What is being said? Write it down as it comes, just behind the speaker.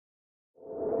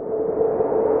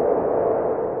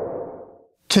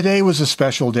Today was a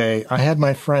special day. I had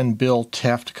my friend Bill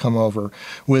Teft come over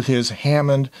with his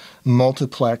Hammond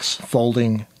Multiplex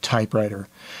Folding typewriter.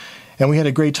 And we had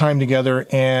a great time together,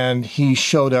 and he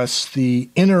showed us the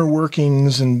inner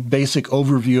workings and basic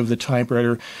overview of the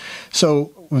typewriter.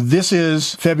 So this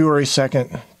is February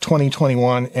 2nd,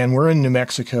 2021, and we're in New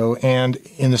Mexico. And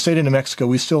in the state of New Mexico,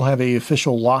 we still have an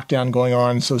official lockdown going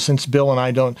on. So since Bill and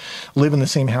I don't live in the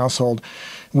same household,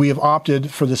 we have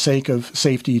opted, for the sake of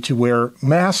safety, to wear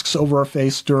masks over our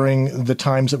face during the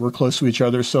times that we're close to each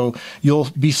other. So you'll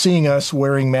be seeing us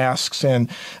wearing masks,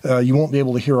 and you won't be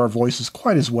able to hear our voices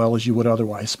quite as well as you would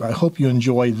otherwise. But I hope you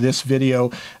enjoy this video.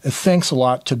 Thanks a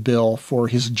lot to Bill for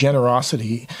his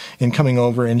generosity in coming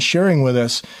over and sharing with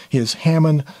us his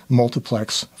Hammond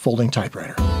Multiplex Folding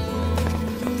typewriter.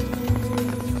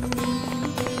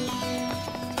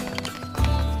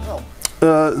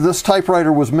 This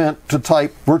typewriter was meant to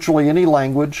type virtually any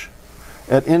language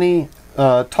at any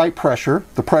type pressure.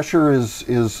 The pressure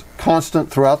is constant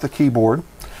throughout the keyboard.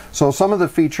 So some of the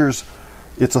features,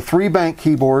 it's a 3-bank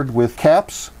keyboard with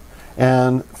caps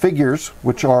and figures,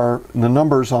 which are the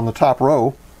numbers on the top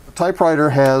row. The typewriter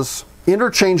has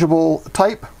interchangeable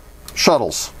type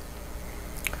shuttles.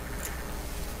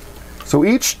 So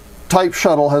each type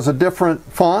shuttle has a different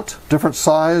font, different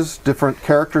size, different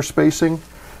character spacing,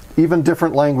 even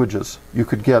different languages. You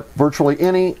could get virtually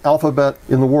any alphabet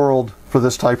in the world for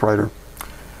this typewriter.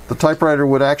 The typewriter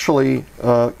would actually,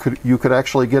 you could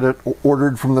actually get it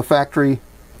ordered from the factory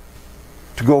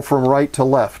to go from right to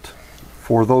left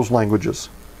for those languages.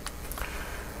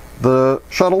 The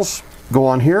shuttles go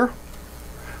on here.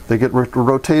 They get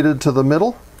rotated to the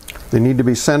middle. They need to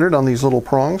be centered on these little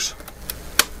prongs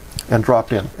and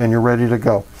dropped in, and you're ready to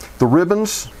go. The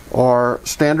ribbons are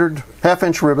standard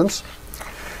 1/2-inch ribbons,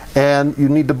 and you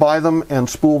need to buy them and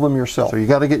spool them yourself. So you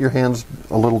got to get your hands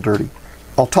a little dirty.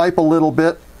 I'll type a little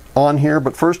bit on here,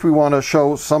 but first we want to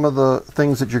show some of the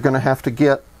things that you're going to have to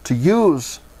get to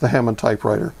use the Hammond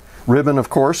typewriter. Ribbon, of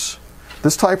course.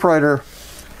 This typewriter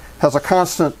has a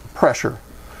constant pressure.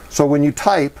 So when you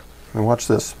type, and watch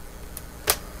this,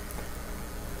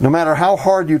 no matter how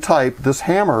hard you type, this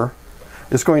hammer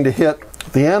is going to hit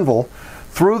the anvil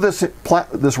through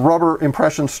this rubber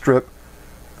impression strip,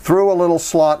 through a little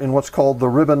slot in what's called the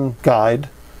ribbon guide,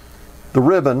 the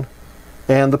ribbon,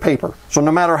 and the paper. So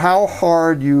no matter how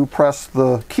hard you press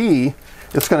the key,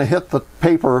 it's going to hit the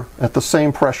paper at the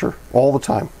same pressure all the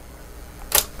time.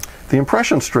 The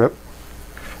impression strip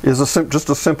is just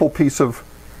a simple piece of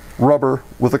rubber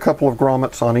with a couple of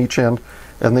grommets on each end,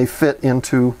 and they fit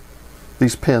into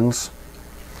these pins.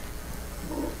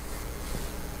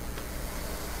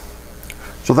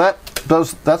 So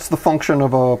that's the function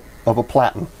of a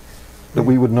platen that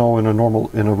we would know in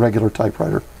a regular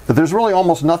typewriter. But there's really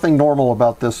almost nothing normal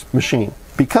about this machine.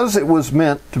 Because it was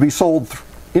meant to be sold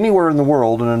anywhere in the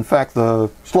world, and in fact the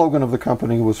slogan of the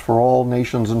company was for all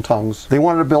nations and tongues, they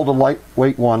wanted to build a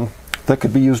lightweight one that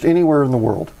could be used anywhere in the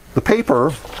world. The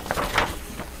paper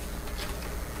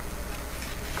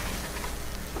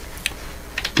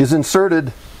is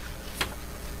inserted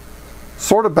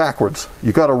sort of backwards.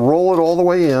 You got to roll it all the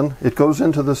way in. It goes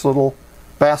into this little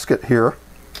basket here.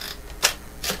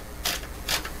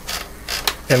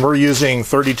 And we're using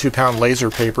 32-pound laser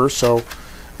paper, so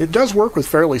it does work with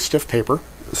fairly stiff paper.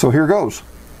 So here goes.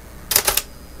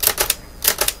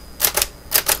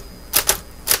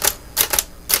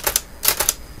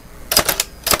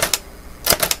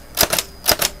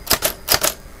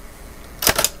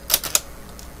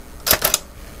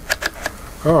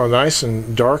 Oh, nice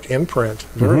and dark imprint.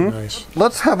 Very nice.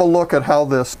 Let's have a look at how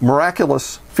this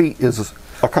miraculous feat is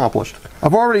accomplished.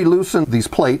 I've already loosened these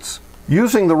plates.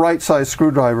 Using the right size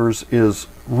screwdrivers is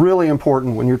really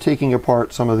important when you're taking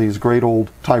apart some of these great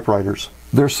old typewriters.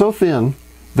 They're so thin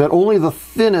that only the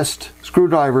thinnest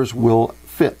screwdrivers will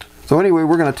fit. So anyway,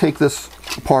 we're going to take this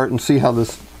apart and see how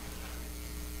this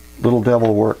little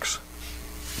devil works.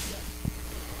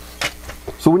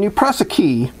 So when you press a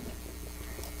key,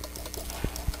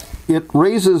 it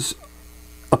raises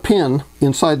a pin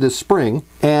inside this spring,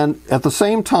 and at the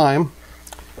same time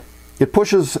it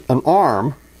pushes an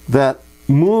arm that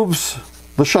moves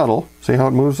the shuttle. See how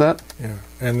it moves that? Yeah.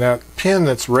 And that pin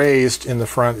that's raised in the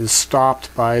front is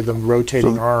stopped by the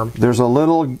rotating arm. There's a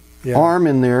little arm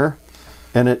in there,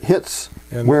 and it hits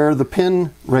where the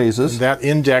pin raises. And that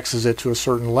indexes it to a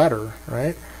certain letter,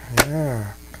 right?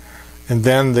 Yeah. And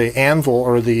then the anvil,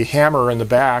 or the hammer in the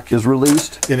back, is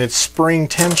released. And it's spring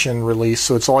tension release,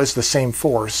 so it's always the same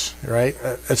force, right?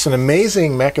 It's an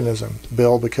amazing mechanism,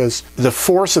 Bill, because the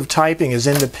force of typing is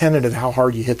independent of how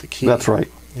hard you hit the key. That's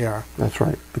right. Yeah. That's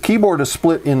right. The keyboard is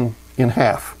split in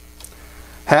half.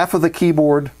 half of the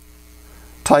keyboard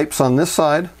types on this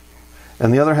side,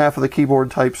 and the other half of the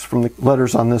keyboard types from the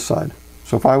letters on this side.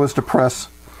 So if I was to press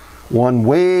one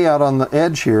way out on the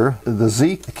edge here, the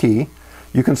Z key,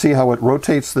 you can see how it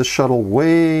rotates this shuttle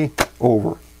way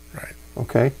over. Right.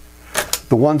 Okay?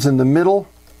 The ones in the middle,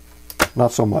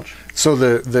 not so much. So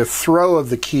the throw of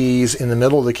the keys in the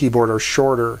middle of the keyboard are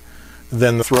shorter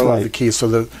than the throw of the keys. So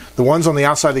the ones on the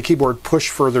outside of the keyboard push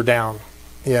further down.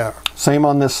 Yeah. Same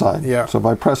on this side. Yeah. So if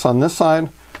I press on this side,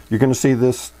 you're going to see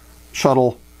this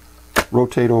shuttle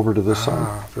rotate over to this side.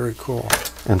 Ah, very cool.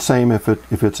 And same if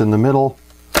it's in the middle,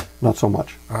 not so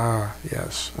much. Ah,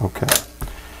 yes. Okay.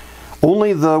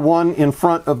 Only the one in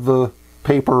front of the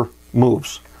paper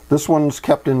moves. This one's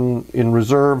kept in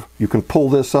reserve. You can pull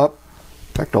this up.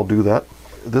 In fact, I'll do that.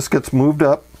 This gets moved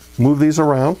up. Move these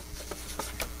around.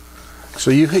 So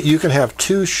you can have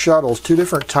two shuttles, two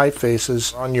different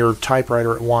typefaces on your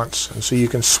typewriter at once, and so you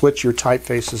can switch your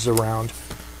typefaces around.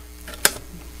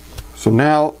 So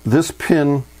now this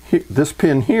pin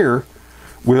here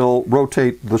will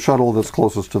rotate the shuttle that's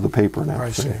closest to the paper now.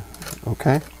 I see.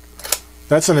 Okay.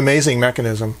 That's an amazing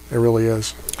mechanism. It really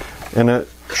is. And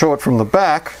show it from the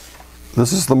back.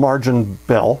 This is the margin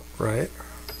bell. Right.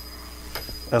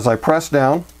 As I press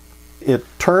down, it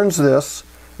turns this,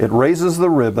 it raises the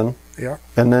ribbon, Yeah.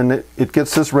 and then it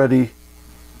gets this ready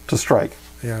to strike.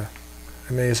 Yeah.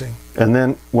 Amazing. And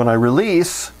then when I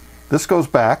release, this goes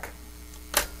back.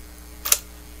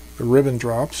 The ribbon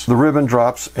drops. The ribbon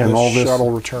drops, and all this shuttle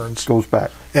returns. goes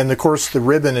back. And of course, the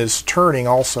ribbon is turning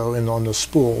also on the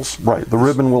spools. Right. The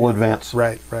ribbon will advance.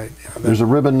 Right. Right. Yeah, There's a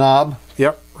ribbon knob.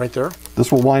 Yep. Right there.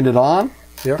 This will wind it on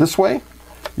Yep. this way.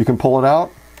 You can pull it out,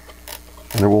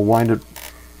 and it will wind it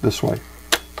this way.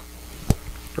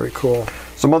 Very cool.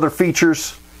 Some other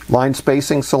features: line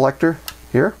spacing selector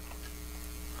here.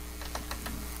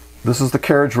 This is the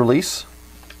carriage release.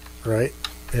 Right.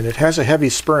 And it has a heavy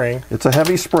spring. It's a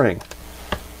heavy spring.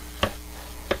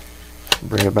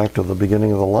 Bring it back to the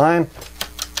beginning of the line.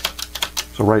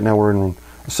 So right now we're in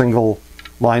a single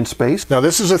line space. Now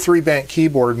this is a 3-bank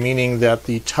keyboard, meaning that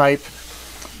the type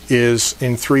is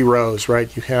in 3 rows,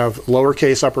 right? You have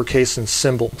lowercase, uppercase, and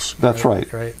symbols. That's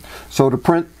right. Right. So to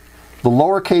print the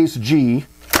lowercase g,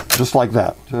 just like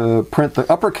that. To print the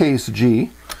uppercase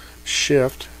G,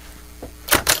 Shift.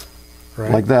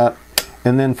 Right. like that.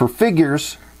 And then for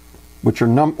figures, which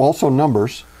are also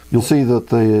numbers, you'll see that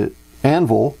the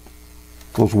anvil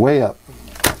goes way up.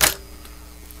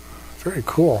 Very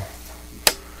cool.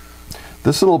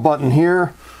 This little button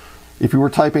here, if you were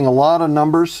typing a lot of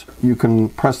numbers, you can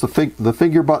press the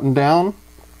figure button down,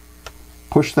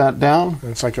 push that down,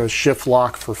 And it's like a shift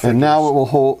lock for figures. and now it will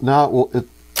hold. Now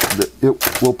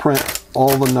it will print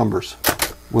all the numbers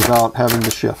without having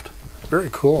to shift. Very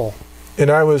cool. And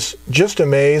I was just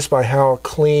amazed by how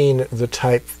clean the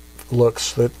type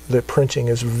looks. The printing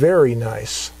is very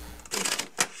nice.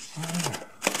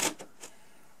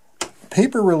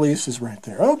 Paper release is right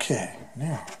there. Okay,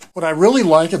 now. What I really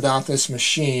like about this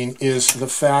machine is the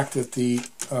fact that the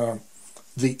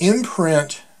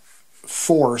imprint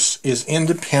force is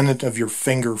independent of your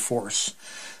finger force.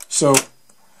 So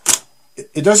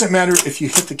it doesn't matter if you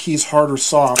hit the keys hard or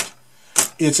soft.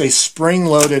 It's a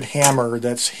spring-loaded hammer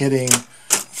that's hitting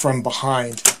from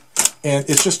behind. And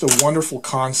it's just a wonderful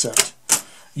concept.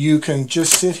 You can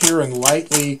just sit here and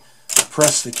lightly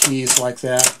press the keys like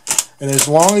that. And as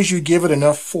long as you give it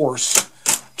enough force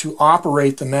to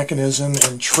operate the mechanism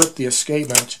and trip the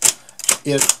escapement,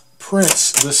 it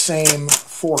prints the same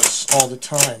force all the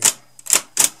time.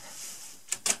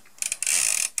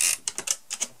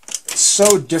 It's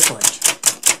so different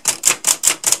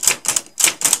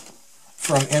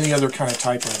from any other kind of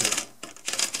typewriter.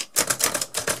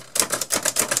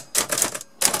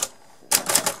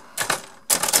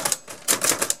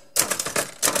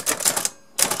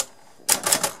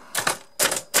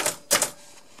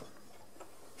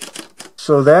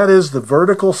 So that is the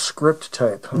vertical script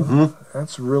type. Mm-hmm.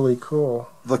 That's really cool.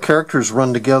 The characters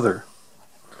run together.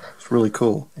 It's really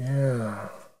cool. Yeah.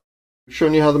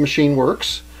 Showing you how the machine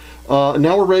works.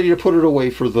 Now we're ready to put it away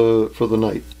for the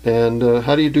night. And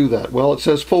how do you do that? Well, it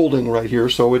says folding right here,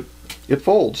 so it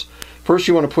folds. First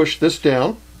you want to push this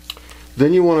down.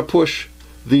 Then you want to push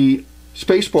the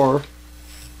spacebar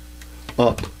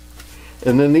up.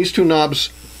 And then these two knobs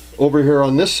over here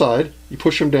on this side, you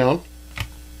push them down,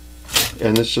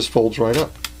 and this just folds right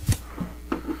up.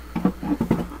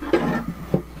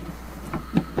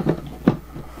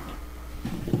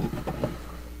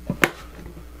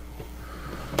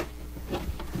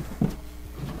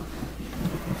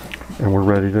 And we're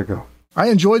ready to go. I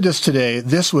enjoyed this today.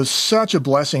 This was such a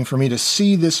blessing for me to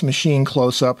see this machine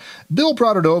close up. Bill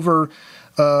brought it over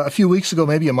a few weeks ago,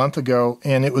 maybe a month ago,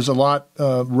 and it was a lot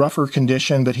rougher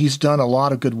condition, but he's done a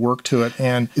lot of good work to it.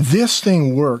 And this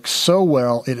thing works so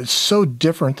well. It is so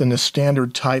different than the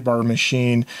standard type bar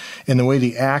machine in the way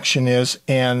the action is,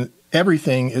 and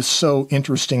everything is so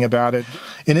interesting about it.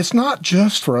 And it's not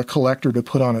just for a collector to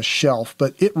put on a shelf,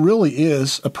 but it really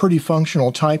is a pretty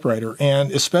functional typewriter.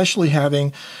 And especially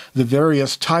having the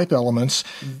various type elements,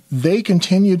 they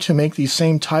continue to make these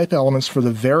same type elements for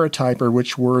the Verityper,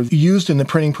 which were used in the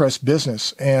printing press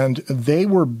business. And they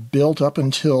were built up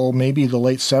until maybe the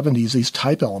late 70s, these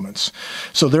type elements.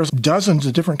 So there's dozens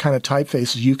of different kind of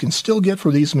typefaces you can still get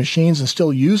for these machines and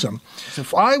still use them.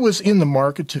 If I was in the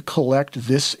market to collect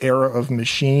this era of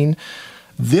machine,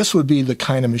 this would be the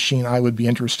kind of machine I would be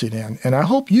interested in. And I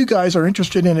hope you guys are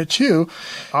interested in it too.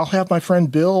 I'll have my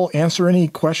friend Bill answer any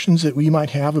questions that we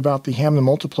might have about the Hammond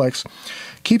Multiplex.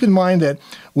 Keep in mind that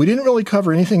we didn't really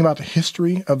cover anything about the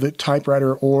history of the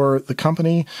typewriter or the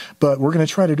company, but we're going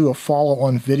to try to do a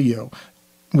follow-on video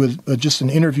with just an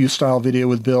interview style video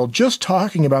with Bill, just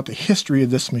talking about the history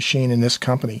of this machine and this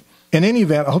company. In any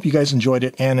event, I hope you guys enjoyed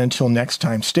it, and until next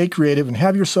time, stay creative and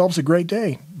have yourselves a great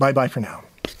day. Bye-bye for now.